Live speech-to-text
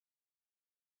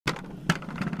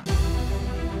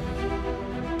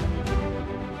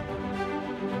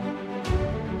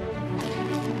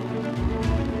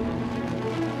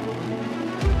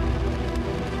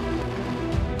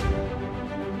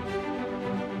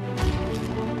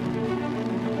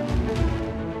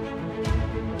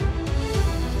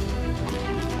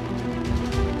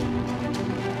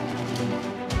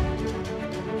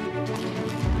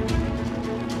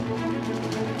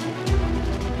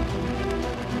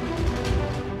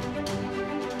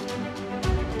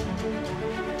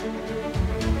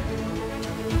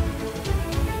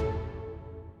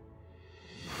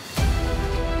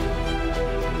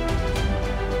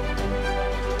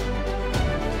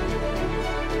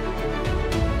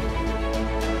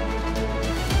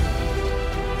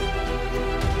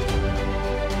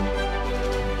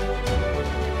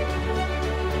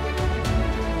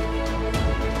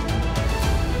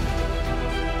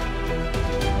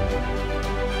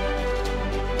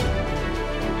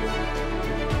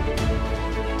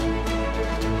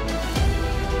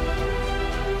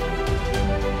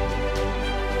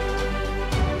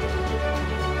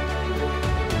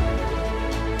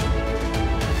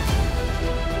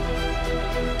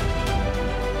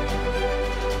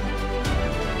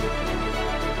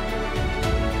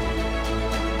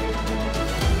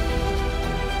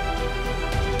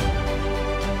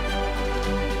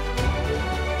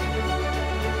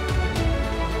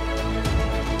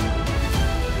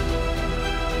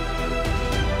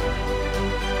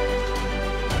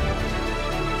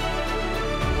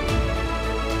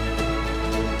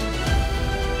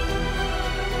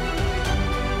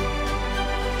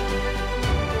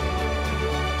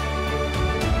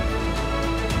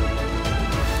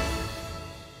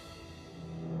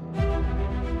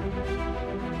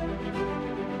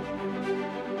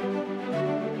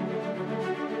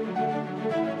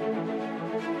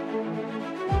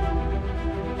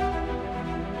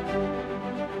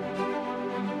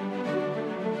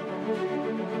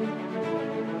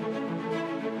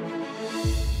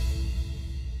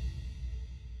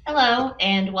Hello,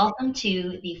 and welcome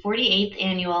to the 48th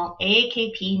Annual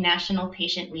AAKP National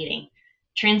Patient Meeting,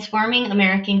 Transforming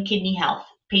American Kidney Health,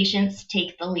 Patients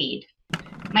Take the Lead.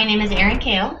 My name is Erin,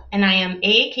 and I am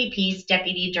AAKP's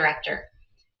Deputy Director.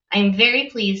 I am very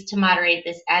pleased to moderate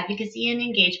this advocacy and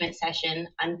engagement session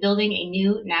on building a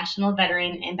new National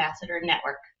Veteran Ambassador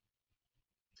Network.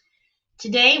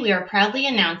 Today, we are proudly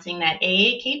announcing that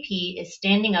AAKP is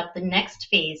standing up the next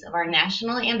phase of our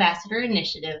National Ambassador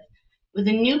Initiative with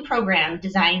a new program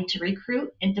designed to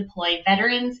recruit and deploy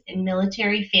veterans and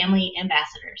military family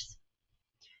ambassadors.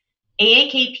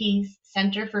 AAKP's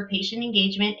Center for Patient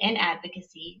Engagement and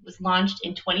Advocacy was launched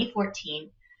in 2014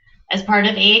 as part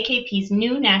of AAKP's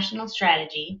new national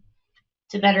strategy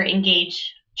to better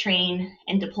engage, train,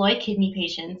 and deploy kidney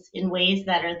patients in ways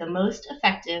that are the most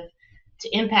effective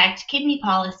to impact kidney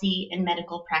policy and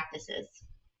medical practices.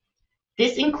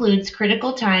 This includes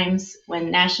critical times when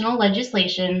national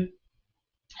legislation,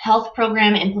 health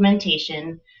program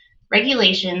implementation,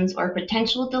 regulations, or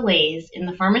potential delays in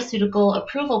the pharmaceutical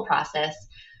approval process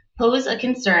pose a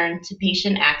concern to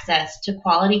patient access to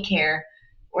quality care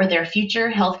or their future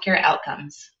healthcare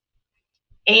outcomes.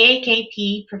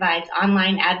 AAKP provides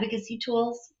online advocacy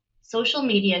tools, social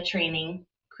media training,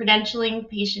 credentialing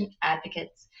patient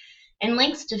advocates, and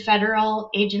links to federal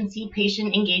agency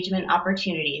patient engagement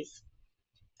opportunities.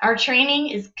 Our training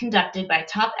is conducted by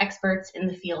top experts in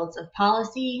the fields of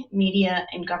policy, media,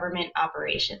 and government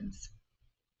operations.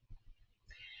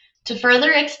 To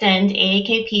further extend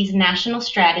AAKP's national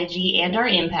strategy and our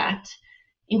impact,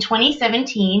 in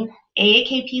 2017,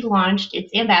 AAKP launched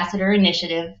its Ambassador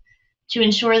Initiative to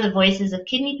ensure the voices of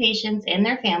kidney patients and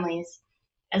their families,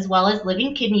 as well as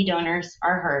living kidney donors,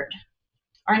 are heard.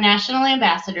 Our national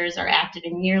ambassadors are active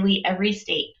in nearly every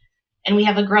state, and we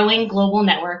have a growing global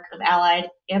network of allied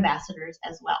ambassadors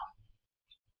as well.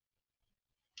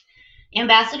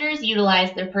 Ambassadors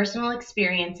utilize their personal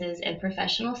experiences and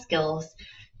professional skills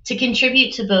to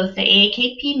contribute to both the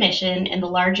AAKP mission and the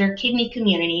larger kidney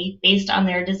community based on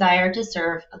their desire to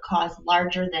serve a cause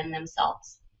larger than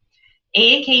themselves.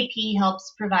 AAKP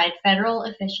helps provide federal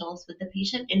officials with the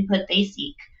patient input they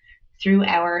seek through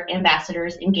our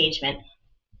ambassadors' engagement.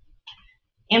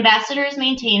 Ambassadors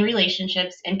maintain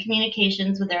relationships and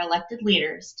communications with their elected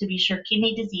leaders to be sure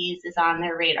kidney disease is on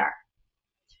their radar.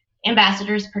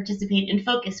 Ambassadors participate in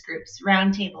focus groups,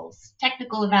 roundtables,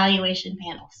 technical evaluation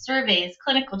panels, surveys,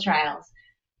 clinical trials,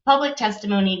 public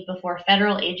testimony before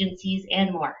federal agencies,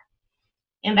 and more.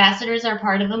 Ambassadors are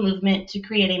part of a movement to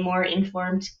create a more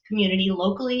informed community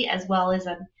locally as well as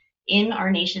in our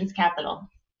nation's capital,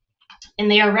 and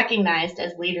they are recognized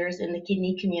as leaders in the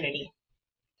kidney community.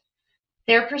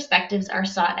 Their perspectives are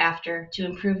sought after to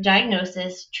improve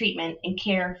diagnosis, treatment, and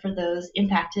care for those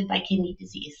impacted by kidney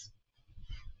disease.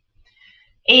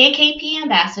 AAKP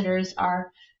ambassadors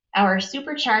are our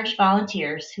supercharged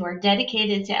volunteers who are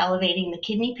dedicated to elevating the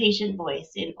kidney patient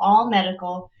voice in all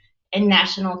medical and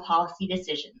national policy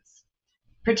decisions,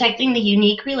 protecting the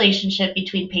unique relationship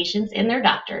between patients and their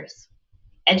doctors,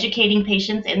 educating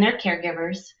patients and their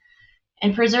caregivers,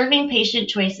 and preserving patient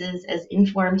choices as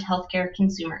informed healthcare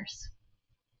consumers.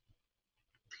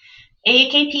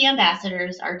 AAKP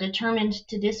ambassadors are determined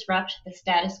to disrupt the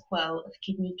status quo of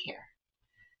kidney care.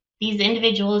 These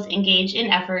individuals engage in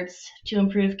efforts to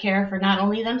improve care for not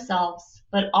only themselves,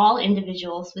 but all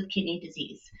individuals with kidney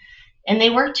disease, and they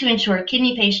work to ensure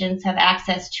kidney patients have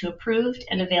access to approved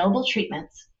and available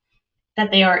treatments,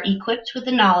 that they are equipped with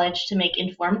the knowledge to make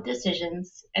informed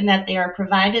decisions, and that they are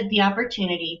provided the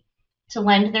opportunity to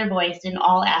lend their voice in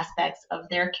all aspects of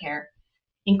their care,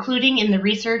 including in the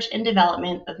research and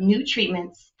development of new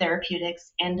treatments,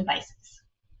 therapeutics, and devices.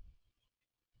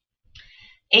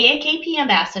 AAKP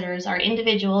ambassadors are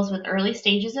individuals with early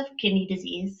stages of kidney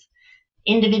disease,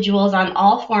 individuals on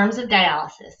all forms of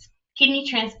dialysis, kidney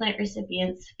transplant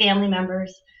recipients, family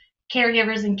members,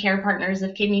 caregivers and care partners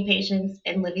of kidney patients,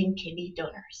 and living kidney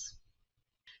donors.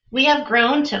 We have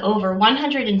grown to over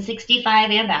 165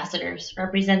 ambassadors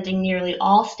representing nearly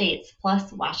all states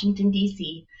plus Washington,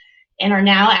 D.C., and are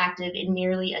now active in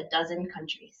nearly a dozen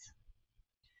countries.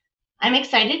 I'm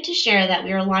excited to share that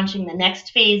we are launching the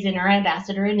next phase in our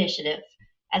Ambassador Initiative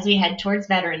as we head towards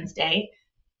Veterans Day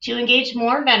to engage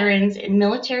more veterans and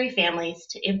military families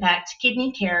to impact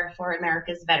kidney care for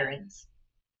America's veterans.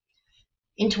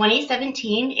 In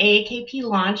 2017, AAKP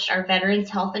launched our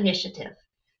Veterans Health Initiative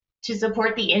to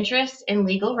support the interests and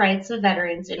legal rights of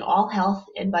veterans in all health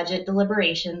and budget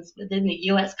deliberations within the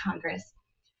U.S. Congress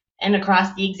and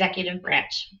across the executive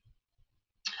branch.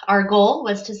 Our goal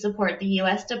was to support the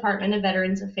U.S. Department of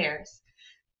Veterans Affairs,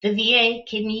 the VA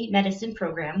Kidney Medicine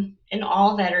Program, and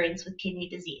all veterans with kidney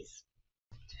disease.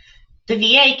 The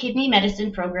VA Kidney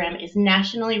Medicine Program is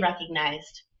nationally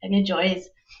recognized and enjoys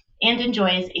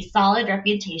a solid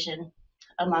reputation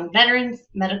among veterans,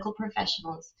 medical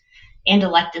professionals, and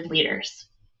elected leaders.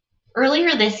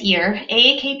 Earlier this year,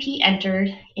 AAKP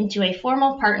entered into a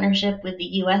formal partnership with the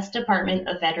U.S. Department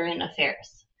of Veteran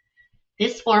Affairs.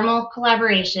 This formal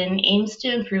collaboration aims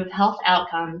to improve health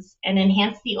outcomes and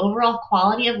enhance the overall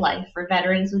quality of life for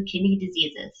veterans with kidney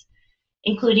diseases,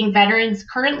 including veterans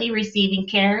currently receiving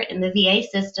care in the VA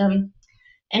system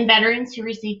and veterans who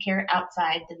receive care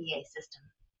outside the VA system.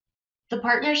 The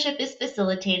partnership is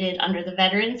facilitated under the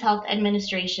Veterans Health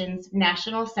Administration's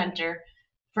National Center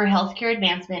for Healthcare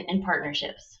Advancement and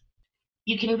Partnerships.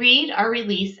 You can read our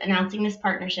release announcing this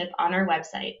partnership on our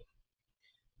website.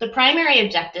 The primary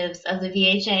objectives of the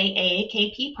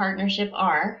VHA-AAKP partnership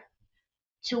are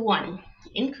to 1.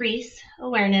 Increase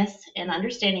awareness and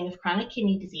understanding of chronic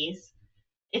kidney disease,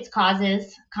 its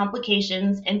causes,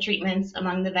 complications, and treatments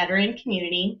among the veteran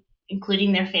community,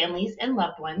 including their families and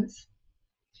loved ones.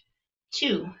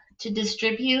 2. To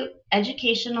distribute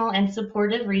educational and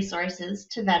supportive resources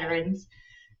to veterans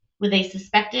with a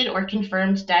suspected or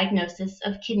confirmed diagnosis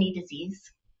of kidney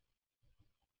disease.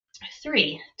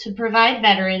 3. To provide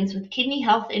veterans with kidney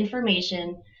health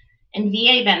information and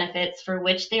VA benefits for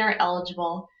which they are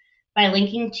eligible by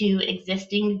linking to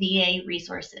existing VA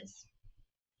resources.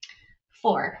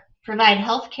 4. Provide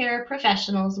healthcare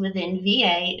professionals within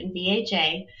VA and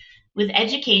VHA with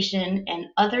education and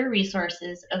other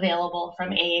resources available from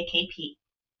AAKP.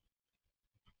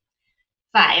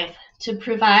 5. To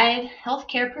provide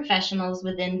healthcare professionals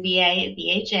within VA and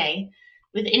VHA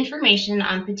with information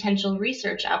on potential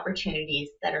research opportunities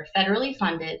that are federally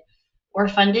funded or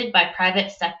funded by private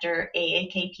sector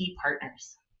AAKP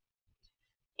partners.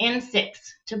 And 6,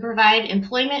 to provide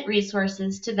employment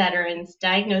resources to veterans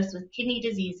diagnosed with kidney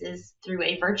diseases through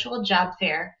a virtual job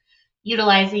fair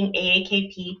utilizing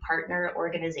AAKP partner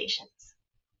organizations.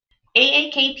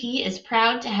 AAKP is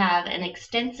proud to have an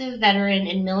extensive veteran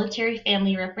and military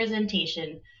family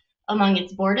representation among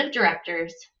its board of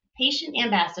directors, patient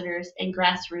ambassadors, and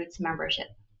grassroots membership.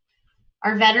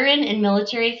 Our veteran and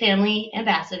military family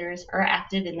ambassadors are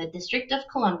active in the District of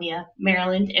Columbia,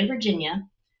 Maryland, and Virginia,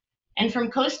 and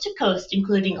from coast to coast,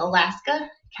 including Alaska,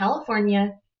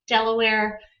 California,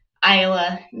 Delaware,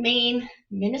 Iowa, Maine,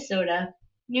 Minnesota,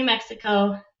 New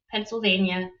Mexico,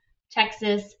 Pennsylvania,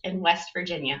 Texas, and West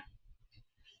Virginia.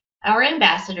 Our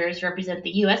ambassadors represent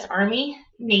the U.S. Army,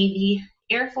 Navy,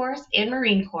 Air Force, and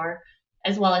Marine Corps,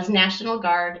 as well as National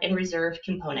Guard and Reserve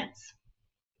components.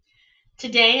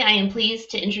 Today, I am pleased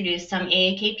to introduce some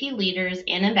AAKP leaders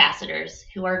and ambassadors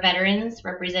who are veterans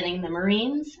representing the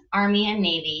Marines, Army, and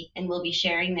Navy, and will be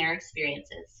sharing their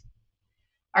experiences.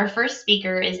 Our first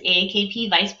speaker is AAKP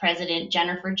Vice President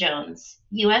Jennifer Jones,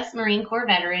 U.S. Marine Corps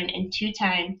veteran and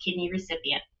two-time kidney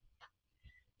recipient.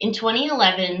 In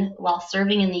 2011, while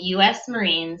serving in the U.S.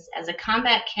 Marines as a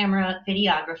combat camera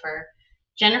videographer,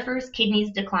 Jennifer's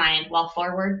kidneys declined while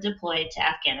forward deployed to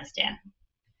Afghanistan.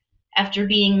 After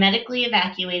being medically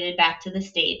evacuated back to the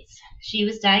States, she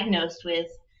was diagnosed with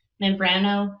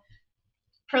membranoproliferative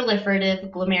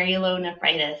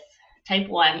glomerulonephritis, type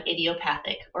 1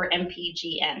 idiopathic, or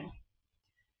MPGN.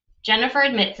 Jennifer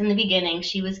admits in the beginning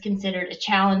she was considered a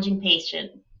challenging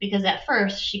patient because at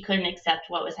first she couldn't accept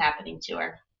what was happening to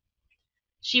her.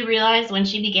 She realized when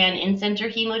she began in-center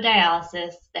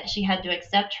hemodialysis that she had to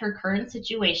accept her current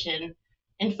situation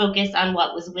and focus on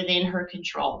what was within her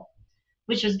control,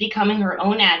 which was becoming her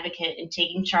own advocate and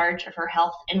taking charge of her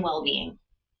health and well-being.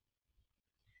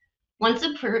 Once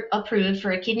approved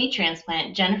for a kidney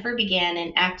transplant, Jennifer began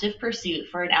an active pursuit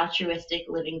for an altruistic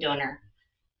living donor.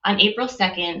 On April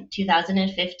 2,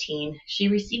 2015, she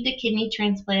received a kidney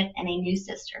transplant and a new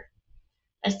sister,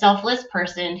 a selfless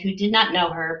person who did not know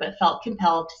her but felt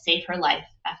compelled to save her life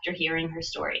after hearing her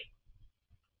story.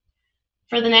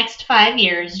 For the next 5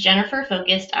 years, Jennifer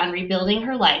focused on rebuilding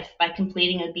her life by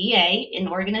completing a BA in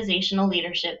organizational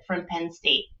leadership from Penn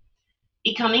State,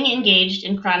 becoming engaged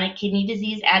in chronic kidney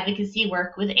disease advocacy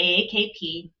work with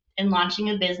AAKP, and launching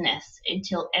a business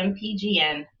until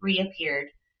MPGN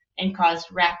reappeared and caused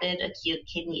rapid acute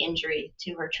kidney injury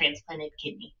to her transplanted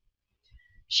kidney.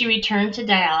 She returned to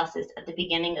dialysis at the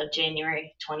beginning of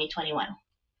January 2021.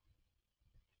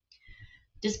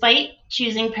 Despite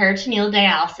choosing peritoneal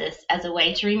dialysis as a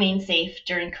way to remain safe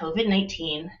during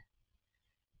COVID-19,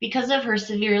 because of her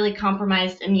severely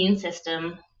compromised immune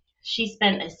system, she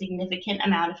spent a significant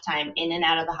amount of time in and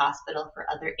out of the hospital for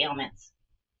other ailments.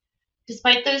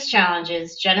 Despite those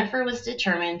challenges, Jennifer was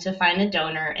determined to find a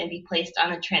donor and be placed on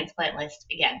the transplant list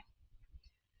again.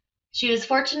 She was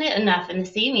fortunate enough in the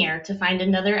same year to find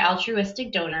another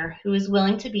altruistic donor who was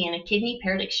willing to be in a kidney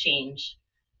paired exchange.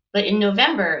 But in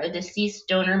November, a deceased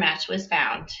donor match was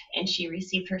found, and she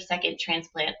received her second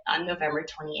transplant on November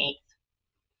 28th.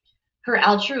 Her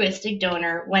altruistic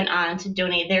donor went on to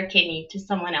donate their kidney to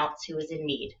someone else who was in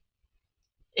need.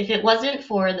 If it wasn't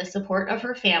for the support of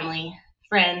her family,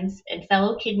 friends, and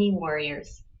fellow kidney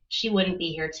warriors, she wouldn't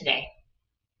be here today.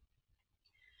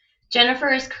 Jennifer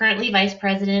is currently Vice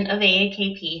President of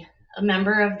AAKP, a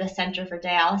member of the Center for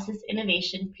Dialysis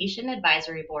Innovation Patient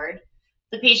Advisory Board,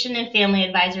 the Patient and Family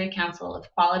Advisory Council of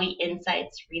Quality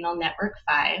Insights Renal Network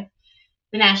 5,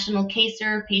 the National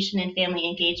CASER Patient and Family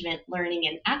Engagement Learning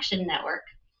and Action Network,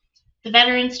 the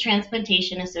Veterans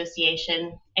Transplantation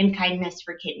Association, and Kindness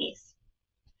for Kidneys.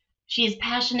 She is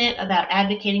passionate about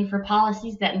advocating for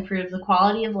policies that improve the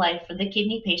quality of life for the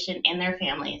kidney patient and their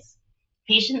families,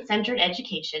 patient-centered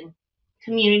education,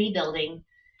 community building,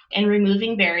 and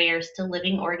removing barriers to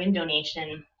living organ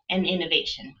donation and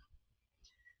innovation.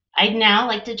 I'd now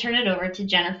like to turn it over to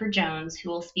Jennifer Jones, who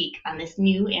will speak on this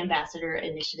new Ambassador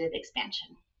Initiative expansion.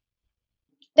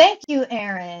 Thank you,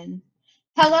 Erin.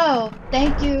 Hello,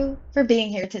 thank you for being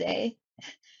here today.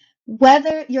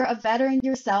 Whether you're a veteran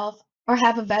yourself or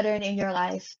have a veteran in your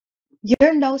life,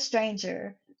 you're no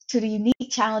stranger to the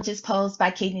unique challenges posed by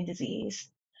kidney disease.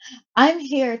 I'm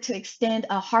here to extend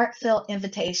a heartfelt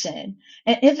invitation,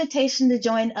 an invitation to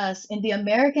join us in the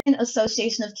American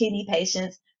Association of Kidney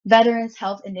Patients Veterans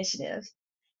Health Initiative.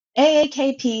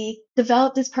 AAKP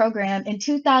developed this program in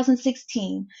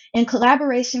 2016 in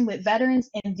collaboration with veterans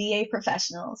and VA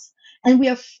professionals, and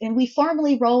we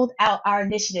formally rolled out our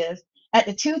initiative at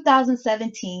the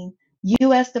 2017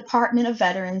 U.S. Department of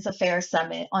Veterans Affairs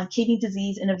Summit on Kidney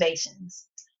Disease Innovations.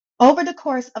 Over the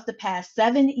course of the past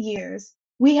 7 years,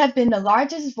 we have been the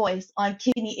largest voice on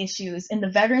kidney issues in the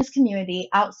veterans community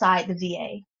outside the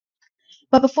VA.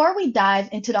 But before we dive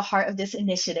into the heart of this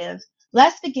initiative,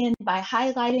 let's begin by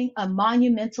highlighting a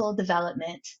monumental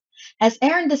development. As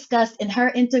Erin discussed in her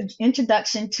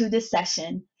introduction to this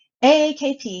session,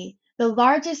 AAKP, the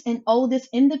largest and oldest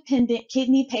independent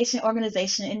kidney patient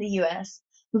organization in the U.S.,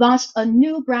 launched a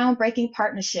new groundbreaking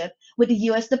partnership with the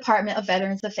U.S. Department of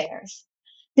Veterans Affairs.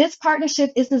 This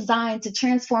partnership is designed to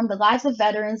transform the lives of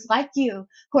veterans like you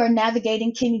who are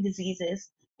navigating kidney diseases,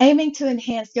 aiming to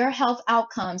enhance your health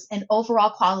outcomes and overall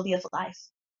quality of life.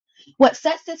 What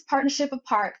sets this partnership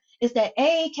apart is that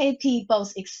AAKP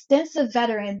boasts extensive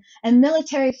veteran and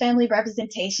military family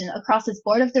representation across its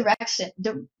board of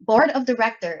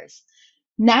directors,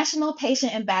 national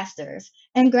patient ambassadors,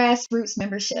 and grassroots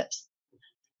memberships.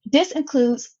 This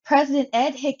includes President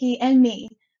Ed Hickey and me.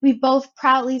 We both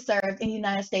proudly served in the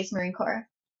United States Marine Corps.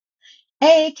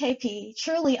 AAKP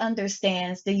truly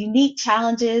understands the unique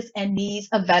challenges and needs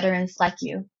of veterans like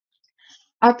you.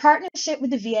 Our partnership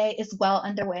with the VA is well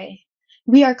underway.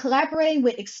 We are collaborating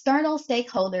with external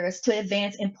stakeholders to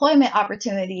advance employment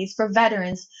opportunities for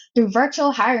veterans through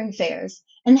virtual hiring fairs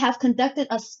and have conducted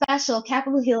a special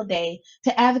Capitol Hill Day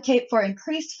to advocate for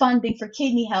increased funding for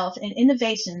kidney health and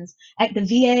innovations at the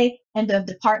VA and the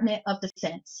Department of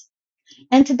Defense.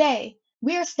 And today,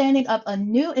 we are standing up a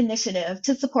new initiative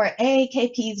to support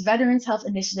AAKP's Veterans Health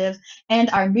Initiative and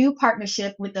our new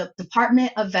partnership with the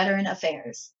Department of Veteran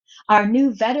Affairs, our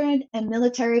new Veteran and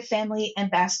Military Family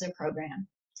Ambassador Program.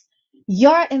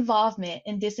 Your involvement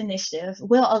in this initiative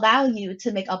will allow you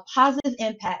to make a positive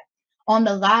impact on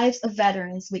the lives of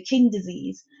veterans with kidney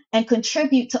disease and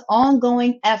contribute to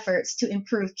ongoing efforts to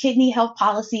improve kidney health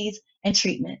policies and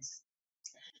treatments.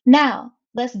 Now,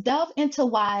 let's delve into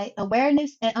why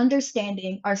awareness and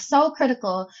understanding are so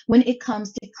critical when it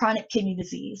comes to chronic kidney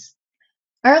disease.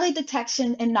 Early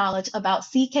detection and knowledge about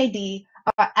CKD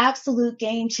are absolute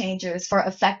game changers for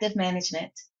effective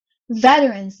management.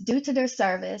 Veterans, due to their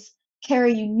service,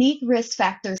 carry unique risk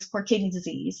factors for kidney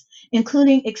disease,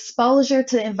 including exposure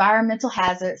to environmental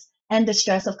hazards and the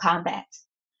stress of combat.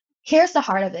 Here's the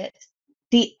heart of it.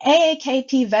 The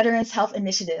AAKP Veterans Health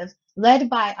Initiative, led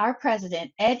by our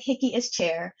president, Ed Hickey as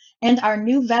chair, and our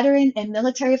new veteran and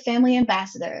military family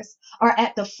ambassadors, are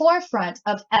at the forefront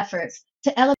of efforts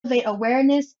to elevate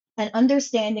awareness and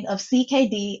understanding of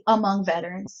CKD among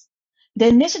veterans. The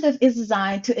initiative is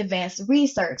designed to advance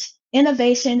research,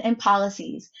 innovation, and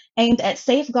policies aimed at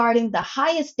safeguarding the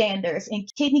highest standards in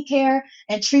kidney care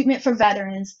and treatment for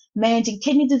veterans managing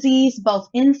kidney disease both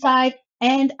inside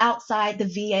and outside the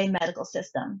VA medical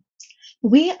system.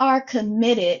 We are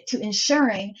committed to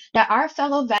ensuring that our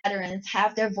fellow veterans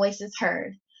have their voices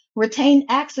heard, retain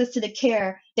access to the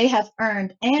care they have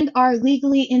earned and are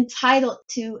legally entitled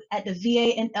to at the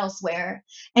VA and elsewhere,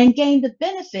 and gain the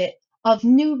benefit of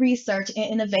new research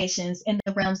and innovations in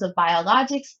the realms of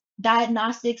biologics,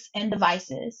 diagnostics, and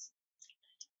devices.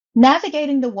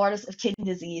 Navigating the waters of kidney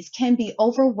disease can be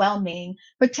overwhelming,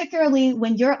 particularly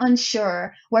when you're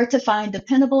unsure where to find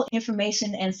dependable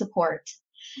information and support.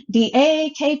 The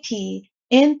AAKP,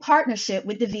 in partnership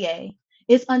with the VA,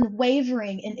 is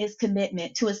unwavering in its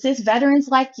commitment to assist veterans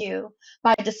like you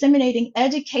by disseminating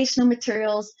educational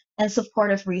materials and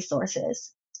supportive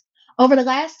resources. Over the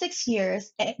last 6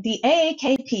 years, the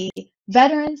AAKP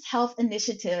Veterans Health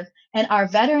Initiative and our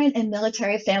veteran and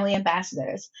military family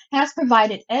ambassadors has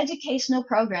provided educational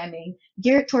programming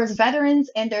geared towards veterans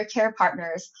and their care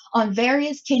partners on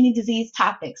various kidney disease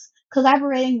topics,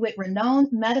 collaborating with renowned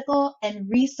medical and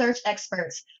research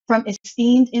experts from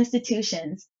esteemed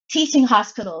institutions, teaching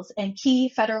hospitals, and key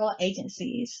federal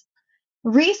agencies.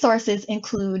 Resources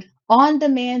include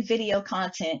on-demand video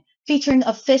content featuring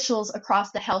officials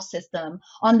across the health system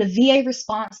on the VA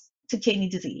response to kidney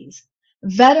disease,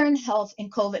 veteran health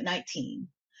and COVID-19,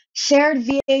 shared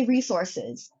VA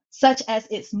resources such as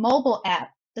its mobile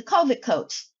app, the COVID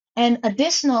Coach, and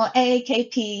additional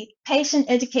AAKP patient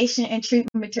education and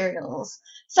treatment materials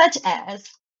such as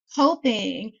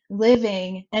Coping,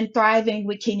 Living, and Thriving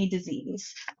with Kidney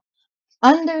Disease,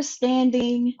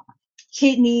 Understanding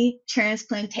kidney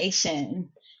transplantation,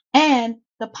 and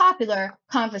the popular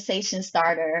conversation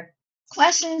starter,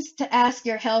 questions to ask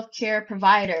your healthcare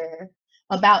provider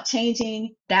about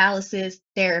changing dialysis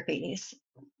therapies.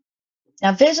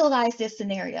 Now visualize this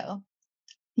scenario.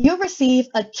 You receive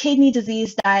a kidney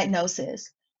disease diagnosis,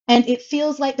 and it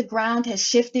feels like the ground has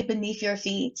shifted beneath your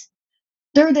feet.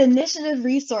 Through the initiative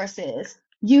resources,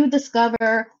 you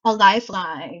discover a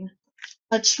lifeline,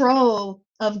 a trove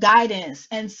of guidance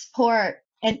and support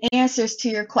and answers to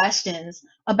your questions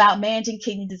about managing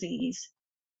kidney disease.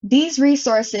 These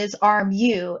resources arm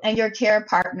you and your care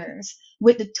partners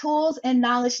with the tools and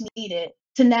knowledge needed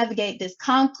to navigate this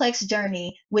complex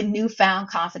journey with newfound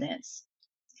confidence.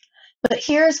 But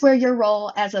here's where your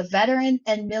role as a veteran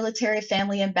and military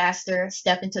family ambassador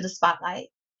step into the spotlight.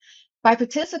 By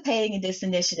participating in this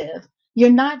initiative, you're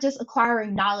not just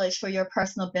acquiring knowledge for your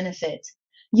personal benefit.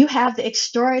 You have the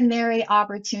extraordinary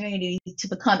opportunity to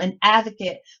become an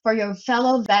advocate for your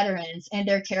fellow veterans and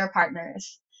their care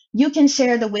partners. You can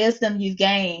share the wisdom you've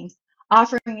gained,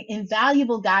 offering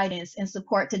invaluable guidance and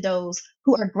support to those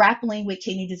who are grappling with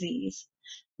kidney disease.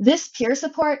 This peer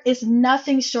support is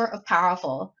nothing short of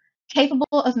powerful, capable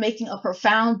of making a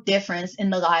profound difference in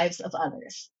the lives of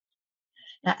others.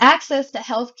 Now, access to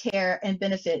health care and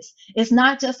benefits is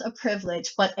not just a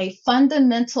privilege, but a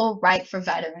fundamental right for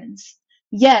veterans.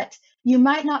 Yet, you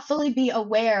might not fully be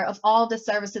aware of all the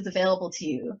services available to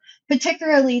you,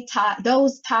 particularly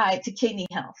those tied to kidney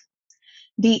health.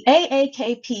 The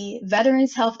AAKP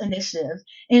Veterans Health Initiative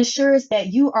ensures that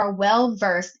you are well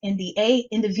versed in the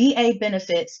VA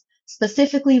benefits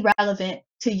specifically relevant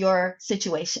to your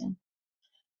situation.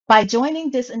 By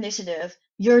joining this initiative,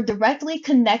 you're directly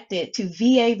connected to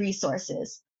VA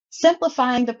resources,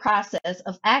 simplifying the process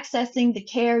of accessing the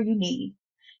care you need.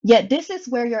 Yet this is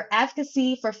where your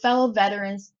advocacy for fellow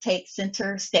veterans takes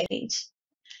center stage.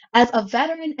 As a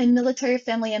veteran and military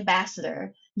family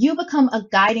ambassador, you become a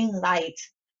guiding light,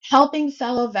 helping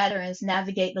fellow veterans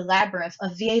navigate the labyrinth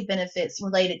of VA benefits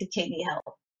related to kidney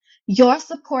health. Your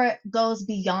support goes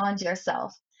beyond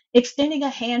yourself, extending a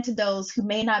hand to those who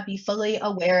may not be fully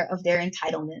aware of their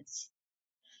entitlements.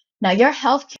 Now, your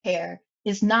healthcare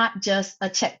is not just a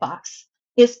checkbox,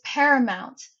 it's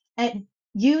paramount, and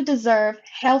you deserve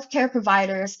healthcare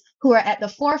providers who are at the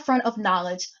forefront of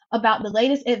knowledge about the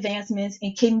latest advancements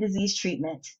in kidney disease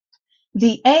treatment.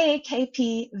 The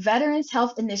AAKP Veterans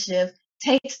Health Initiative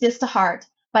takes this to heart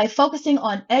by focusing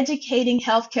on educating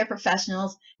healthcare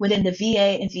professionals within the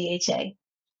VA and VHA.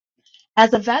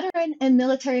 As a veteran and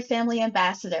military family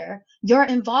ambassador, your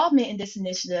involvement in this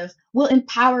initiative will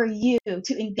empower you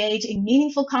to engage in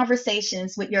meaningful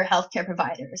conversations with your healthcare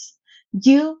providers.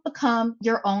 You become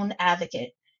your own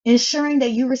advocate, ensuring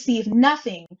that you receive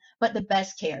nothing but the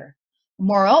best care.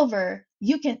 Moreover,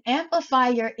 you can amplify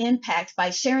your impact by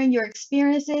sharing your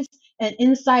experiences and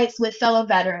insights with fellow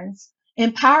veterans,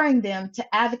 empowering them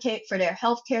to advocate for their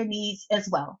healthcare needs as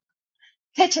well.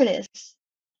 Picture this.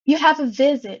 You have a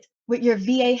visit with your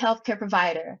VA healthcare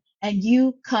provider, and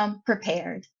you come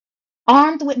prepared.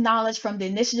 Armed with knowledge from the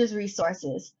initiative's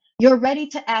resources, you're ready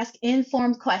to ask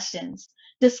informed questions,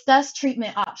 discuss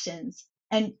treatment options,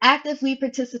 and actively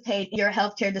participate in your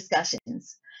healthcare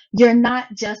discussions. You're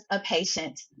not just a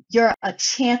patient, you're a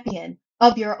champion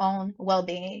of your own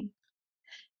well-being.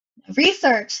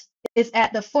 Research is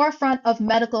at the forefront of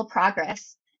medical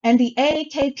progress, and the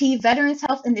AAKP Veterans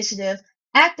Health Initiative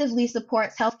actively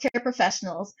supports healthcare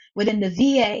professionals within the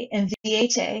VA and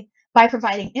VHA by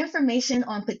providing information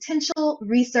on potential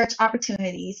research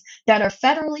opportunities that are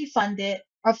federally funded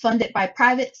or funded by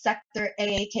private sector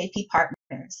AAKP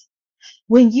partners.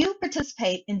 When you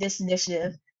participate in this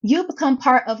initiative, you become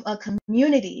part of a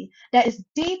community that is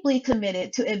deeply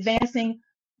committed to advancing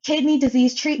kidney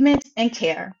disease treatment and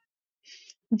care.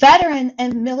 Veteran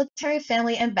and military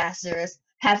family ambassadors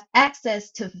have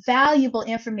access to valuable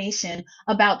information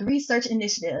about research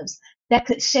initiatives that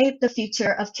could shape the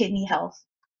future of kidney health.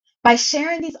 By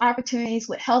sharing these opportunities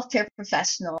with healthcare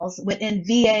professionals within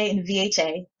VA and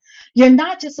VHA, you're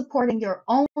not just supporting your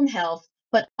own health,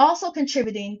 but also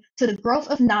contributing to the growth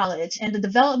of knowledge and the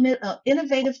development of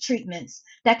innovative treatments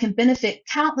that can benefit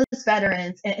countless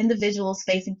veterans and individuals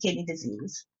facing kidney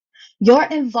disease. Your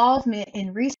involvement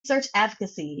in research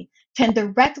advocacy can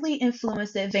directly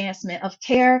influence the advancement of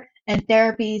care and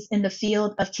therapies in the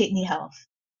field of kidney health.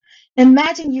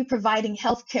 Imagine you providing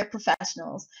healthcare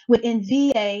professionals within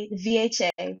VA,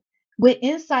 VHA, with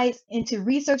insights into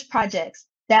research projects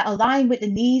that align with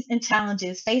the needs and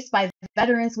challenges faced by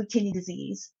veterans with kidney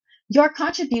disease. Your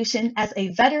contribution as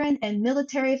a veteran and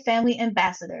military family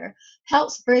ambassador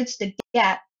helps bridge the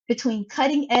gap between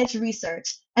cutting-edge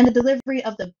research and the delivery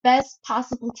of the best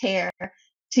possible care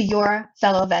to your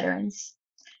fellow veterans.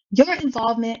 Your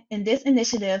involvement in this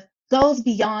initiative goes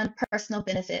beyond personal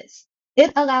benefits.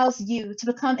 It allows you to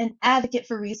become an advocate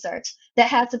for research that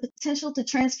has the potential to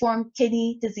transform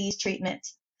kidney disease treatment.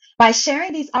 By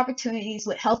sharing these opportunities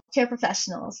with healthcare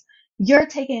professionals, you're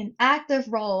taking an active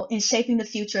role in shaping the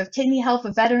future of kidney health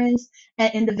for veterans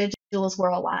and individuals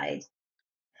worldwide.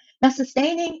 Now,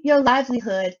 sustaining your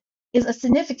livelihood is a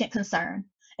significant concern,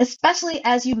 especially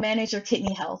as you manage your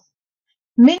kidney health.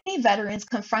 Many veterans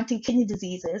confronting kidney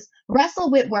diseases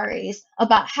wrestle with worries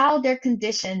about how their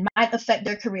condition might affect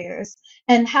their careers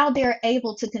and how they are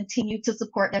able to continue to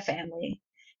support their family.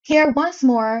 Here, once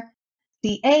more,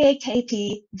 the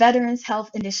AAKP Veterans Health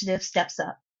Initiative steps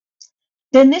up.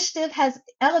 The initiative has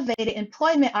elevated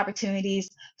employment opportunities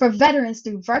for veterans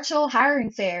through virtual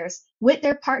hiring fairs with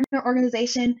their partner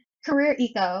organization, Career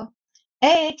Eco.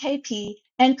 AAKP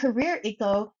and Career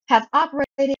Eco have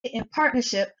operated in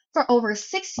partnership for over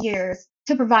 6 years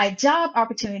to provide job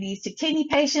opportunities to kidney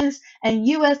patients and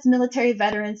U.S. military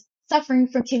veterans suffering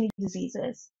from kidney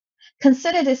diseases.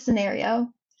 Consider this scenario.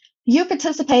 You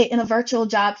participate in a virtual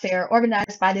job fair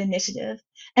organized by the initiative,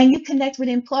 and you connect with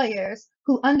employers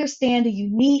who understand the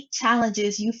unique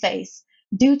challenges you face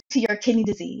due to your kidney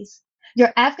disease.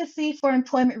 Your advocacy for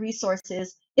employment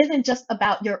resources isn't just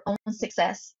about your own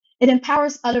success. It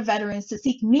empowers other veterans to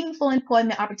seek meaningful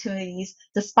employment opportunities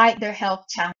despite their health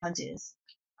challenges.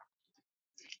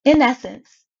 In essence,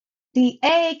 the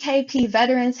AAKP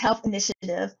Veterans Health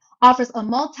Initiative offers a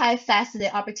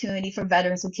multifaceted opportunity for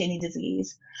veterans with kidney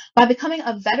disease. By becoming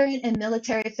a veteran and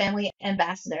military family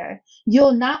ambassador,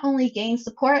 you'll not only gain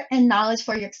support and knowledge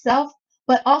for yourself,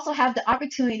 but also have the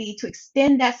opportunity to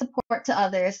extend that support to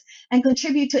others and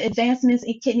contribute to advancements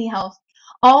in kidney health,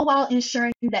 all while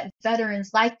ensuring that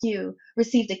veterans like you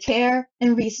receive the care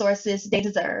and resources they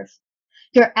deserve.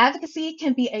 Your advocacy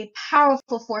can be a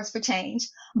powerful force for change,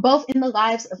 both in the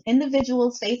lives of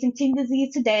individuals facing kidney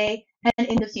disease today and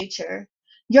in the future.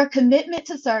 Your commitment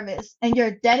to service and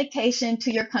your dedication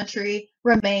to your country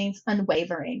remains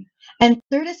unwavering. And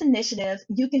through this initiative,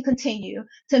 you can continue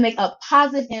to make a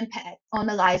positive impact on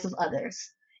the lives of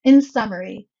others. In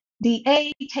summary, the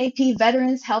AAKP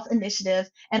Veterans Health Initiative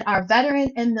and our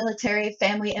veteran and military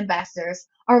family ambassadors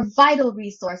are vital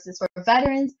resources for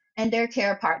veterans and their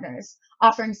care partners,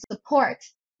 offering support,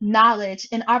 knowledge,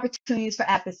 and opportunities for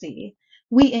advocacy.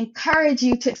 We encourage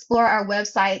you to explore our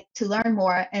website to learn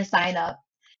more and sign up.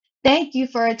 Thank you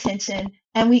for your attention,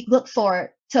 and we look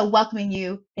forward to welcoming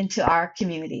you into our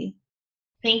community.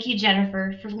 Thank you,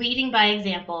 Jennifer, for leading by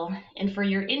example and for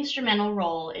your instrumental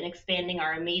role in expanding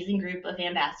our amazing group of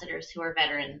ambassadors who are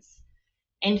veterans.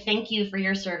 And thank you for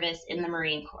your service in the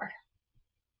Marine Corps.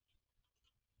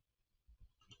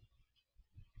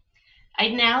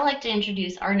 I'd now like to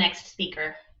introduce our next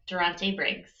speaker, Daronta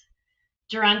Briggs.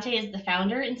 Daronta is the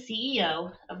founder and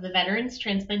CEO of the Veterans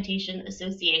Transplantation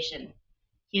Association.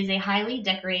 He is a highly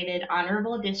decorated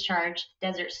Honorable Discharge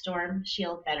Desert Storm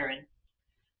Shield veteran,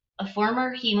 a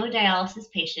former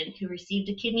hemodialysis patient who received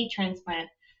a kidney transplant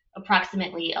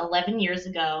approximately 11 years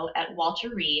ago at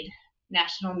Walter Reed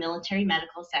National Military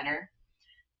Medical Center.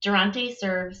 Daronta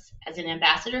serves as an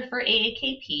ambassador for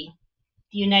AAKP,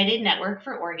 the United Network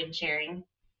for Organ Sharing,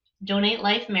 Donate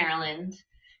Life Maryland,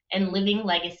 and Living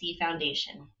Legacy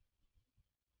Foundation.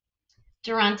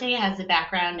 Daronta has a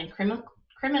background in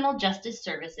criminal justice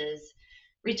services,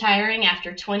 retiring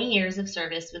after 20 years of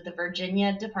service with the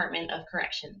Virginia Department of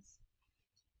Corrections.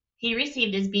 He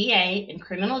received his BA in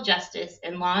Criminal Justice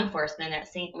and Law Enforcement at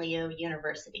St. Leo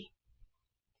University.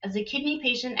 As a kidney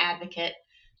patient advocate,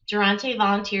 Daronta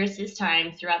volunteers his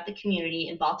time throughout the community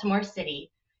in Baltimore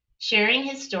City, sharing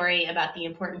his story about the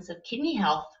importance of kidney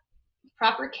health,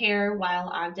 proper care while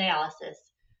on dialysis,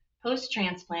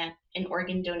 post-transplant, and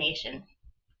organ donation.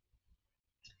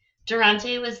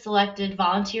 Daronta was selected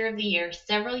Volunteer of the Year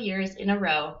several years in a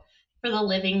row for the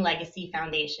Living Legacy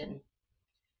Foundation.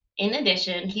 In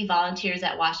addition, he volunteers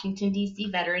at Washington, D.C.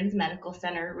 Veterans Medical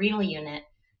Center Renal Unit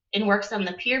and works on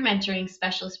the Peer Mentoring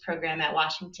Specialist Program at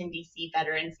Washington, D.C.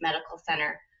 Veterans Medical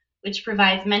Center, which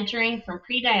provides mentoring from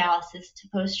pre-dialysis to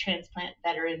post-transplant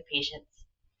veteran patients.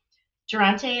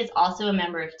 Daronta is also a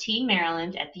member of Team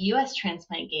Maryland at the U.S.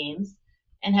 Transplant Games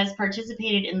and has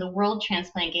participated in the World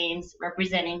Transplant Games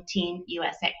representing Team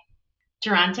USA.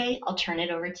 Daronta, I'll turn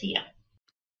it over to you.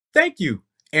 Thank you,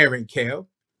 Erin, Kahle,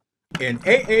 and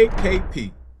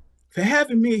AAKP for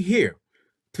having me here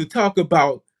to talk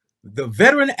about the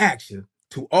veteran action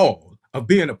to all of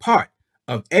being a part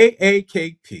of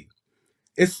AAKP.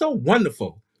 It's so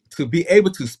wonderful to be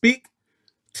able to speak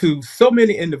to so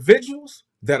many individuals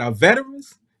that are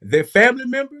veterans, their family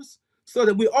members, so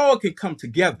that we all can come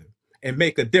together and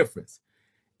make a difference.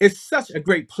 It's such a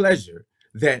great pleasure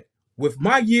that with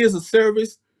my years of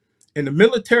service in the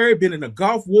military, been in the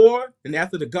Gulf War, and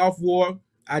after the Gulf War,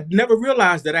 I never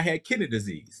realized that I had kidney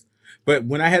disease. But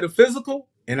when I had a physical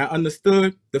and I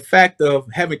understood the fact of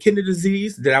having kidney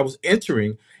disease, that I was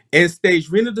entering end-stage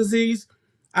renal disease,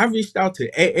 I reached out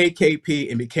to AAKP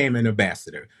and became an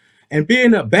ambassador. And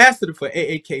being an ambassador for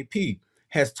AAKP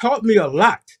has taught me a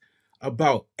lot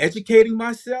about educating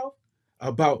myself,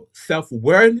 about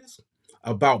self-awareness,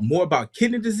 about more about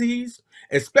kidney disease,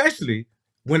 especially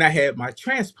when I had my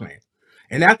transplant.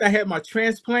 And after I had my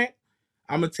transplant,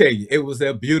 I'm going to tell you, it was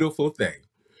a beautiful thing.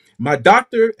 My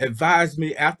doctor advised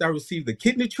me after I received the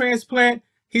kidney transplant,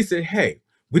 he said, hey,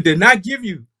 we did not give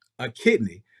you a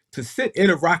kidney to sit in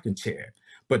a rocking chair,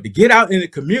 but to get out in the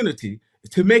community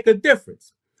to make a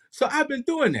difference. So I've been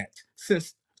doing that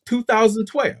since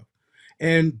 2012.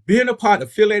 And being a part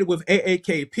affiliated with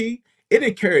AAKP, it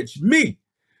encouraged me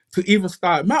to even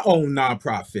start my own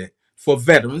nonprofit for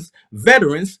Veterans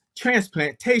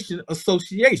Transplantation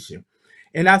Association.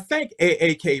 And I thank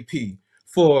AAKP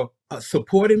for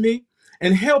supporting me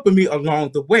and helping me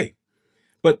along the way.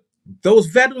 But those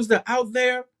veterans that are out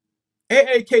there,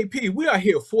 AAKP, we are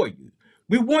here for you.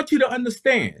 We want you to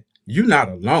understand you're not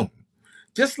alone.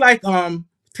 Just like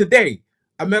today,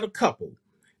 I met a couple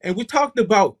and we talked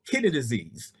about kidney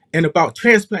disease and about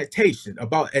transplantation,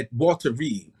 about at Walter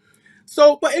Reed.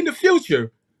 So, but in the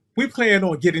future, we plan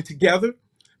on getting together.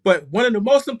 But one of the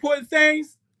most important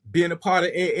things, being a part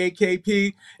of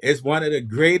AAKP, is one of the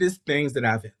greatest things that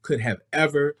I could have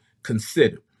ever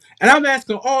considered. And I'm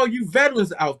asking all you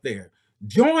veterans out there,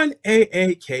 join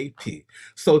AAKP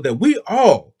so that we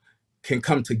all can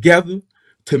come together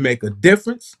to make a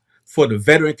difference for the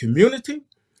veteran community,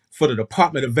 for the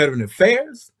Department of Veteran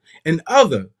Affairs, and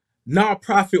other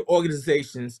nonprofit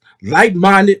organizations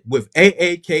like-minded with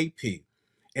AAKP.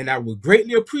 And I would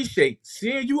greatly appreciate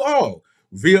seeing you all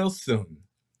real soon.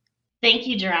 Thank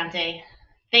you, Daronta.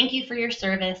 Thank you for your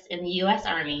service in the U.S.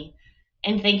 Army,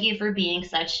 and thank you for being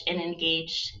such an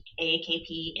engaged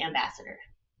AAKP ambassador.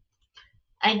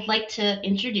 I'd like to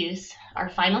introduce our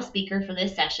final speaker for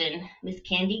this session, Ms.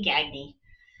 Candie Gagne.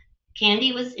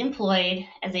 Candie was employed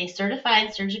as a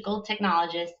certified surgical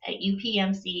technologist at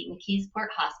UPMC McKeesport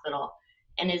Hospital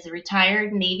and is a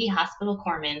retired Navy hospital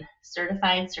corpsman,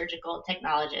 certified surgical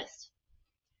technologist.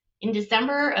 In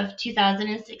December of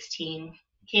 2016,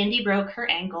 Candie broke her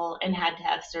ankle and had to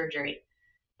have surgery.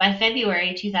 By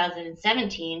February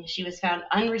 2017, she was found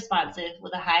unresponsive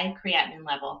with a high creatinine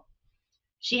level.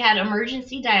 She had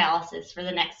emergency dialysis for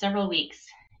the next several weeks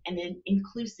and an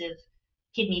inclusive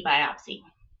kidney biopsy.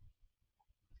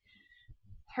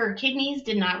 Her kidneys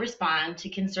did not respond to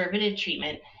conservative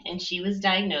treatment, and she was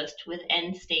diagnosed with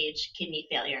end-stage kidney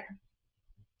failure.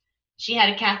 She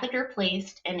had a catheter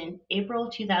placed, and in April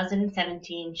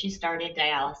 2017, she started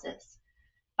dialysis.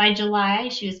 By July,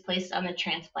 she was placed on the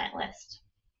transplant list.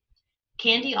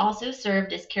 Candie also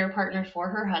served as care partner for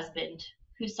her husband,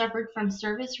 who suffered from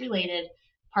service-related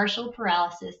partial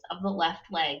paralysis of the left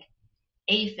leg,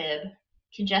 AFib,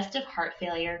 congestive heart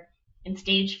failure, and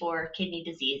stage 4 kidney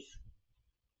disease.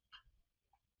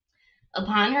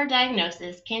 Upon her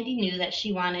diagnosis, Candie knew that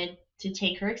she wanted to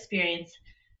take her experience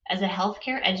as a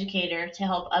healthcare educator to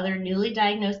help other newly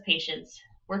diagnosed patients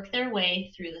work their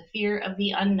way through the fear of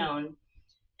the unknown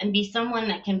and be someone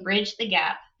that can bridge the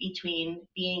gap between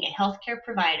being a healthcare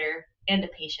provider and a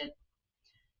patient.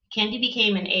 Candie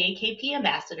became an AAKP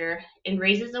ambassador and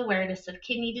raises awareness of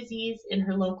kidney disease in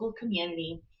her local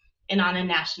community and on a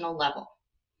national level.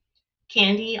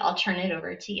 Candie, I'll turn it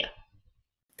over to you.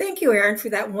 Thank you, Erin, for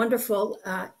that wonderful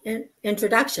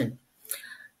introduction.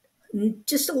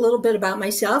 Just a little bit about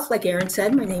myself. Like Erin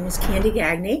said, my name is Candie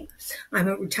Gagne. I'm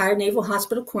a retired Naval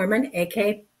Hospital Corpsman,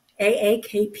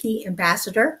 AAKP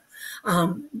ambassador,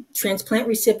 transplant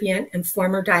recipient, and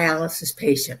former dialysis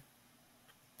patient.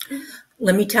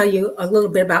 Let me tell you a little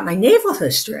bit about my naval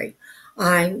history.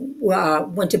 I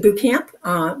went to boot camp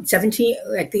at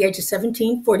the age of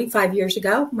 17, 45 years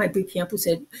ago. My boot camp was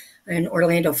in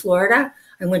Orlando, Florida.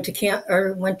 I went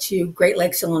to Great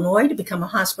Lakes, Illinois to become a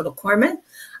hospital corpsman.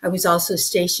 I was also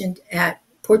stationed at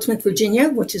Portsmouth, Virginia,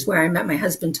 which is where I met my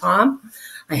husband, Tom.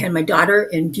 I had my daughter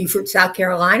in Beaufort, South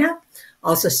Carolina,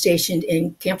 also stationed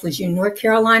in Camp Lejeune, North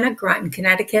Carolina, Groton,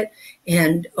 Connecticut,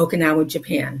 and Okinawa,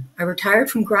 Japan. I retired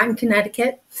from Groton,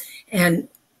 Connecticut, and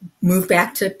moved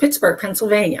back to Pittsburgh,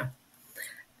 Pennsylvania.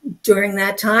 During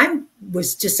that time,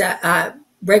 was just a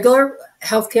regular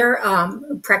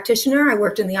healthcare practitioner. I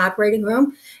worked in the operating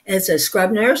room as a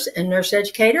scrub nurse and nurse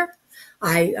educator.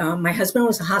 My husband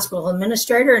was a hospital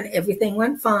administrator, and everything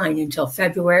went fine until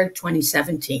February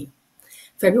 2017.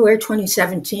 February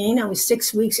 2017, I was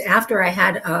 6 weeks after I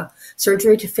had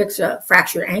surgery to fix a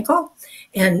fractured ankle,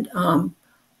 and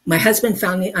my husband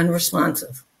found me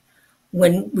unresponsive.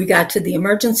 When we got to the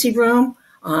emergency room,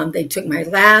 they took my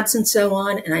labs and so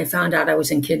on, and I found out I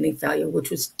was in kidney failure,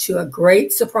 which was to a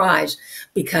great surprise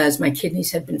because my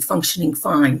kidneys had been functioning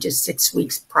fine just 6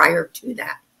 weeks prior to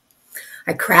that.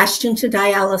 I crashed into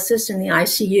dialysis in the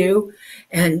ICU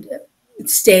and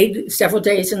stayed several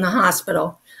days in the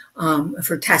hospital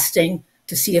for testing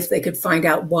to see if they could find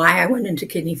out why I went into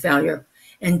kidney failure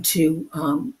and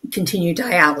to continue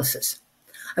dialysis.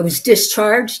 I was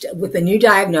discharged with a new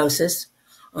diagnosis,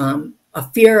 a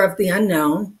fear of the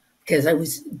unknown, because I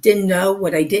didn't know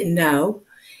what I didn't know.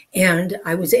 And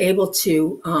I was able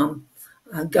to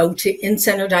go to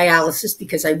in-center dialysis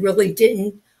because I really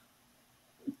didn't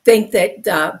think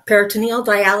that peritoneal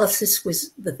dialysis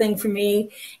was the thing for me,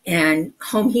 and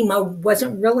home hemo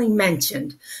wasn't really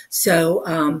mentioned. So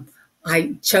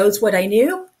I chose what I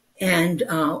knew and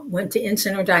went to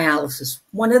in-center dialysis.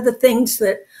 One of the things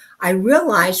that I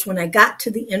realized when I got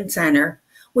to the in-center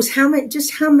was how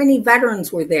many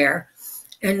veterans were there.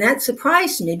 And that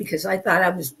surprised me because I thought I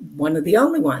was one of the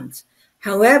only ones.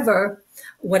 However,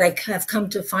 what I have come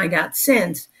to find out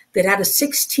since, that out of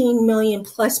 16 million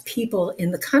plus people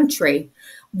in the country,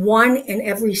 1 in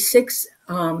every 6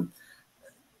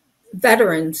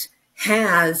 veterans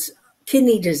has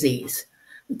kidney disease.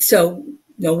 So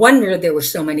no wonder there were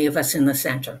so many of us in the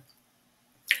center.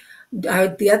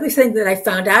 The other thing that I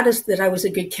found out is that I was a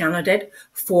good candidate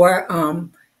for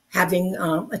having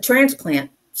a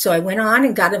transplant. So I went on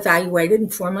and got evaluated,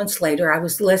 and 4 months later I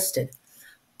was listed.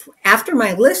 After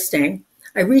my listing,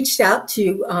 I reached out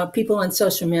to people on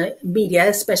social media,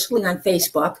 especially on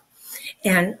Facebook,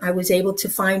 and I was able to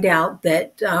find out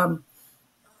that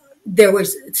there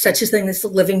was such a thing as a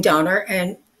living donor,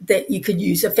 and that you could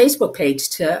use a Facebook page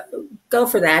to go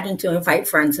for that and to invite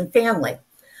friends and family.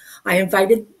 I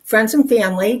invited friends and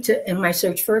family in my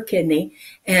search for a kidney,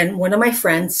 and one of my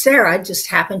friends, Sarah, just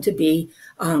happened to be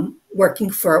working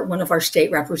for one of our state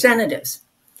representatives.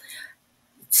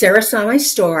 Sarah saw my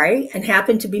story and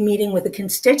happened to be meeting with a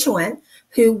constituent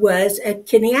who was a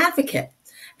kidney advocate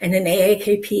and an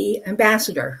AAKP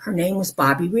ambassador. Her name was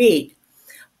Bobby Reed.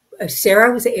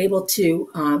 Sarah was able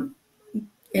to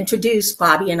introduce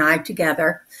Bobby and I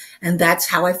together, and that's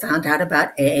how I found out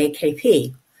about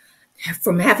AAKP.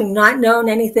 From having not known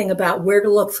anything about where to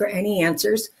look for any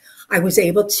answers, I was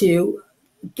able to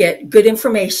get good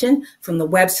information from the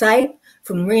website,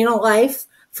 from Renal Life,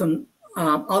 from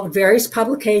all the various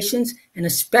publications, and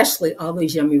especially all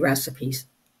these yummy recipes.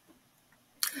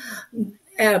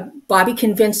 Bobby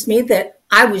convinced me that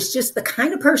I was just the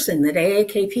kind of person that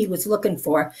AAKP was looking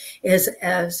for as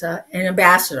an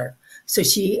ambassador. So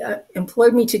she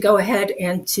employed me to go ahead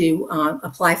and to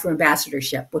apply for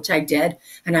ambassadorship, which I did,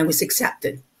 and I was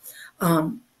accepted.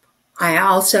 She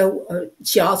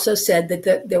also said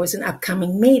that there was an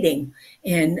upcoming meeting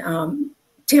in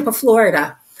Tampa,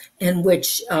 Florida, in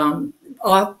which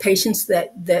all patients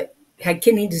that had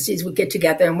kidney disease would get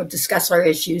together and would discuss our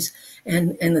issues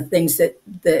and the things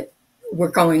that were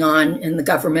going on in the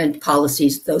government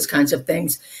policies, those kinds of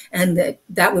things, and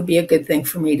that would be a good thing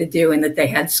for me to do, and that they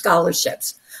had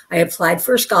scholarships. I applied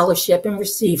for a scholarship and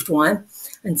received one.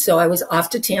 And so I was off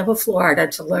to Tampa, Florida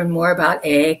to learn more about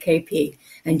AAKP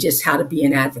and just how to be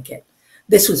an advocate.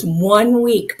 This was 1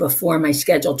 week before my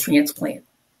scheduled transplant.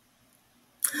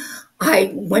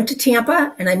 I went to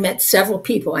Tampa and I met several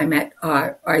people. I met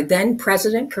our then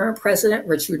president, current president,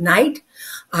 Richard Knight.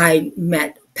 I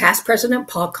met past president,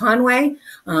 Paul Conway,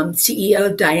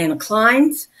 CEO, Diana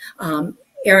Kleins,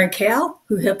 Erin Kahle,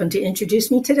 who happened to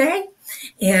introduce me today,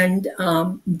 and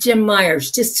Jim Myers,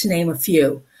 just to name a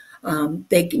few.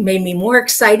 They made me more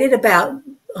excited about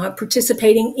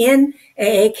participating in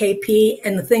AAKP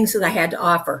and the things that I had to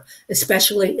offer,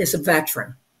 especially as a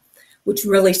veteran, which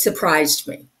really surprised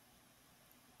me.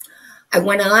 I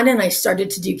went on and I started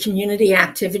to do community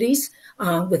activities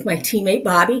with my teammate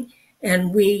Bobby,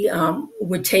 and we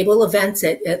would table events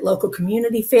at local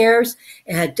community fairs,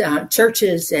 at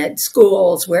churches, at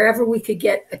schools, wherever we could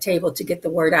get a table to get the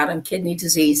word out on kidney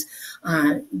disease,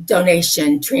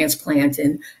 donation, transplant,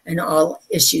 and all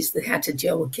issues that had to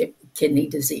deal with kidney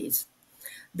disease.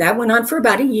 That went on for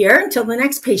about a year until the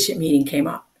next patient meeting came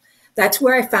up. That's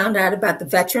where I found out about the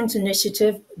Veterans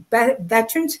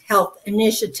Health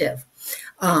Initiative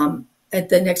at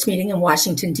the next meeting in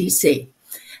Washington, D.C.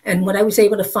 And when I was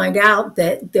able to find out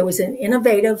that there was an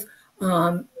innovative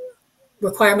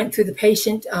requirement through the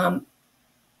Patient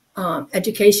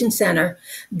Education Center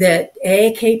that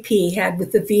AAKP had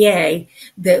with the VA,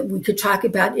 that we could talk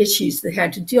about issues that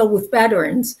had to deal with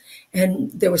veterans,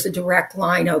 and there was a direct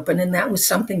line open, and that was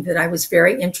something that I was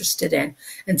very interested in.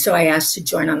 And so I asked to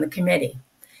join on the committee.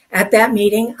 At that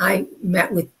meeting, I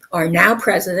met with our now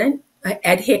president,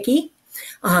 Ed Hickey,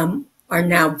 our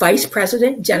now vice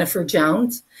president, Jennifer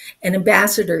Jones, and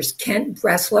ambassadors Kent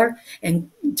Bressler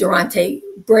and Daronta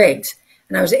Briggs.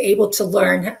 And I was able to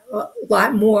learn a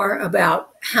lot more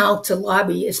about how to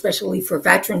lobby, especially for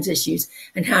veterans issues,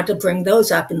 and how to bring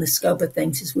those up in the scope of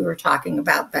things as we were talking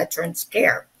about veterans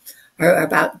care, or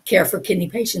about care for kidney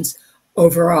patients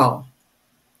overall.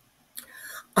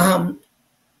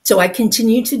 So I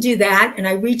continued to do that, and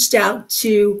I reached out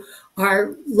to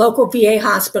our local VA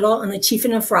hospital and the chief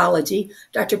of nephrology,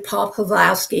 Dr. Paul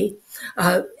Pawlowski,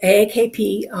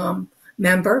 AAKP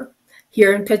member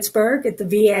here in Pittsburgh at the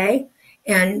VA,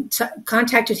 and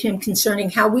contacted him concerning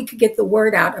how we could get the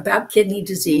word out about kidney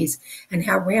disease and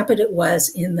how rampant it was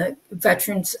in the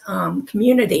veterans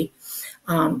community.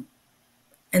 And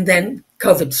then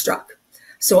COVID struck.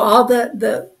 So all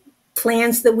the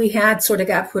plans that we had sort of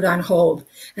got put on hold,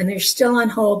 and they're still on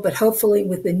hold, but hopefully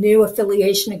with the new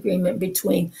affiliation agreement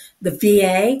between the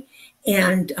VA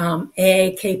and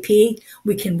AAKP,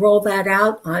 we can roll that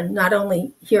out on not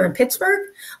only here in Pittsburgh,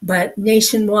 but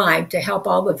nationwide to help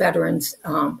all the veterans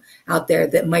out there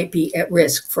that might be at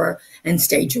risk for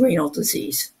end-stage renal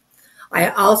disease. I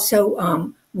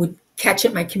also would catch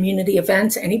at my community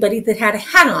events anybody that had a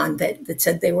hat on that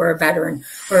said they were a veteran,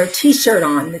 or a T-shirt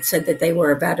on that said that they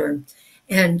were a veteran.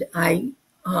 And I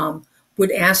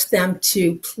would ask them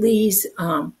to please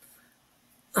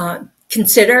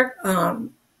consider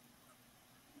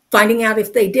finding out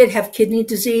if they did have kidney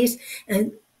disease,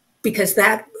 and because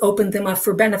that opened them up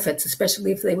for benefits,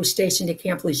 especially if they were stationed at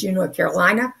Camp Lejeune, North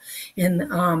Carolina, in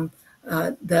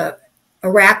the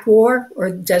Iraq War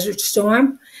or Desert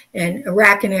Storm, and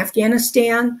Iraq and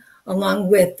Afghanistan, along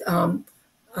with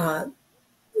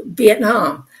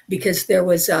Vietnam, because there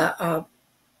was a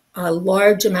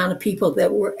large amount of people that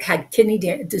had kidney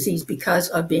disease because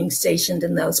of being stationed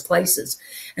in those places,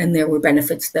 and there were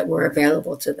benefits that were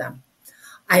available to them.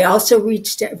 I also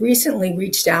recently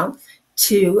reached out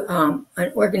to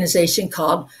an organization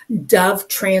called Dove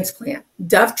Transplant.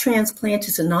 Dove Transplant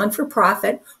is a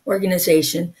non-for-profit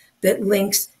organization that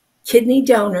links kidney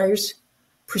donors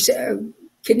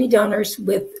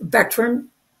with veteran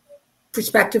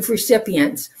prospective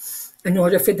recipients in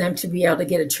order for them to be able to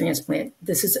get a transplant.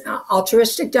 This is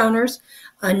altruistic donors,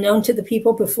 unknown to the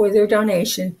people before their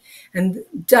donation. And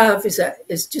Dove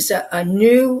is just a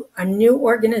new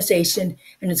organization,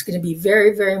 and it's going to be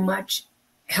very, very much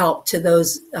help to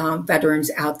those veterans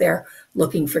out there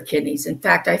looking for kidneys. In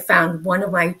fact, I found one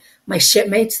of my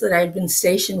shipmates that I had been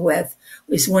stationed with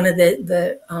is one of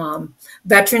the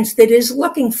veterans that is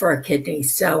looking for a kidney.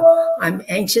 So I'm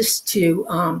anxious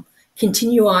to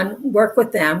continue on, work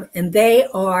with them, and they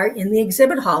are in the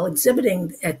exhibit hall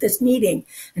exhibiting at this meeting.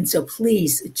 And so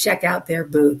please check out their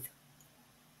booth.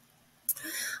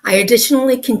 I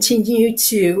additionally continue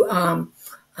to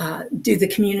do the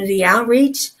community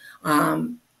outreach.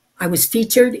 I was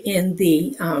featured in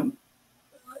the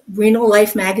Renal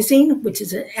Life magazine, which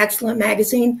is an excellent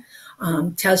magazine.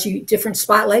 Tells you different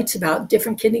spotlights about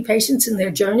different kidney patients and their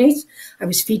journeys. I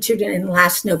was featured in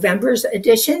last November's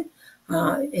edition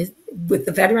with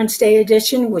the Veterans Day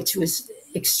edition, which was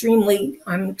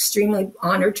I'm extremely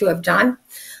honored to have done.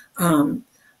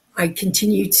 I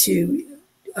continue to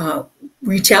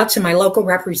reach out to my local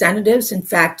representatives. In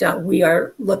fact, we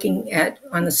are looking at,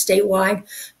 on the statewide,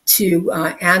 to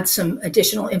add some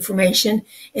additional information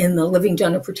in the Living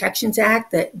Donor Protections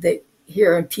Act that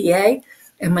here in PA,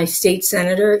 and my state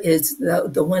senator is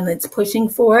the one that's pushing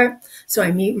for it. So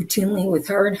I meet routinely with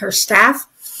her and her staff,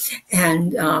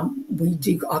 and we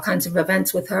do all kinds of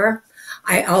events with her.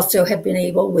 I also have been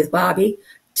able, with Bobby,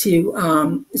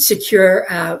 to secure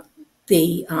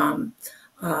the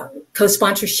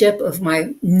co-sponsorship of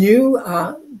my new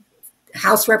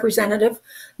House Representative,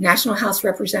 National House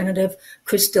Representative,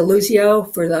 Chris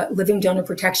DeLuzio, for the Living Donor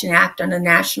Protection Act on a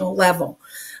national level.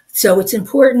 So it's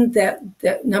important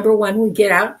that number one, we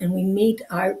get out and we meet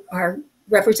our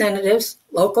representatives,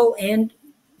 local and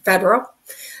federal,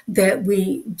 that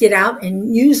we get out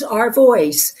and use our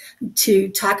voice to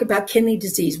talk about kidney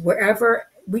disease wherever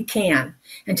we can,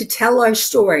 and to tell our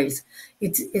stories.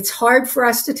 It's hard for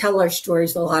us to tell our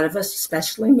stories, a lot of us,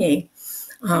 especially me,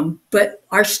 but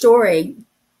our story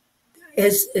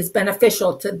is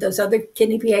beneficial to those other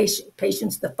kidney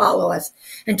patients that follow us,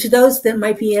 and to those that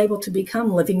might be able to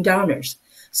become living donors.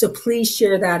 So please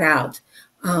share that out.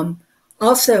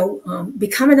 Also,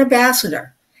 become an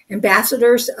ambassador.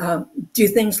 Ambassadors do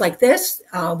things like this.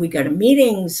 We go to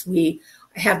meetings. We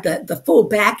have the full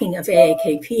backing of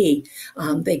AAKP.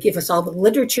 They give us all the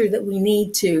literature that we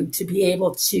need to be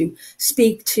able to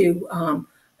speak to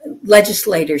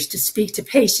legislators, to speak to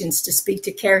patients, to speak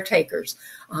to caretakers.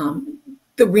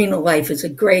 The Renal Life is a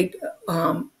great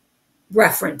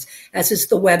reference, as is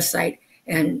the website.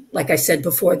 And like I said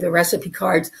before, the recipe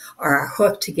cards are a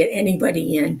hook to get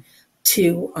anybody in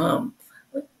to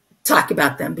talk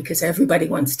about them, because everybody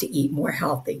wants to eat more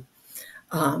healthy.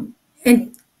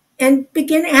 And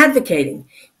begin advocating,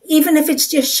 even if it's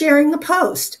just sharing a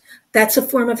post. That's a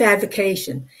form of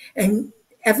advocation. And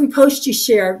every post you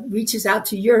share reaches out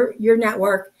to your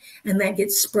network, and that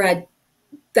gets spread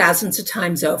thousands of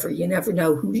times over. You never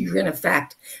know who you're going to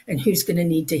affect and who's going to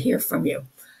need to hear from you.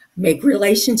 Make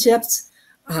relationships,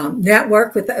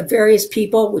 network with various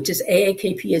people, which is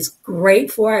AAKP is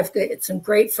great for. I've got some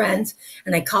great friends,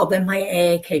 and I call them my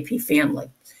AAKP family.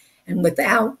 And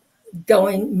without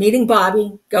meeting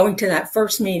Bobby, going to that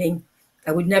first meeting,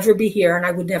 I would never be here, and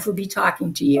I would never be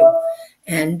talking to you.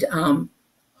 And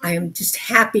I am just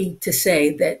happy to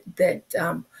say that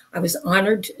I was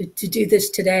honored to do this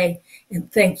today. And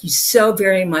thank you so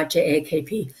very much,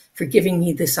 AAKP, for giving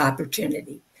me this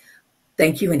opportunity.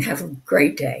 Thank you, and have a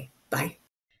great day. Bye.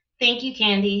 Thank you,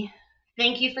 Candie.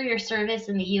 Thank you for your service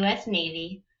in the U.S.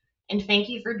 Navy, and thank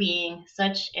you for being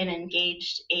such an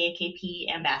engaged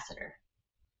AAKP ambassador.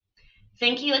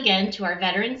 Thank you again to our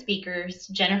veteran speakers,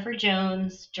 Jennifer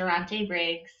Jones, Daronta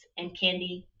Briggs, and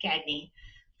Gagne,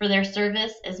 for their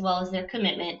service as well as their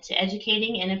commitment to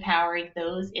educating and empowering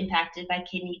those impacted by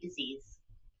kidney disease.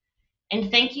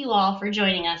 And thank you all for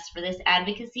joining us for this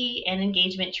advocacy and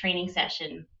engagement training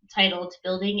session titled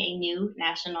Building a New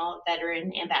National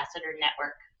Veteran Ambassador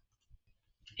Network.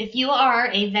 If you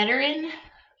are a veteran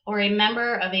or a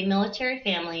member of a military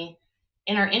family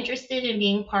and are interested in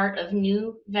being part of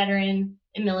new veteran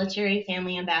and military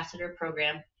family ambassador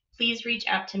program, please reach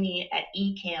out to me at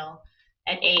ekahle@aakp.org.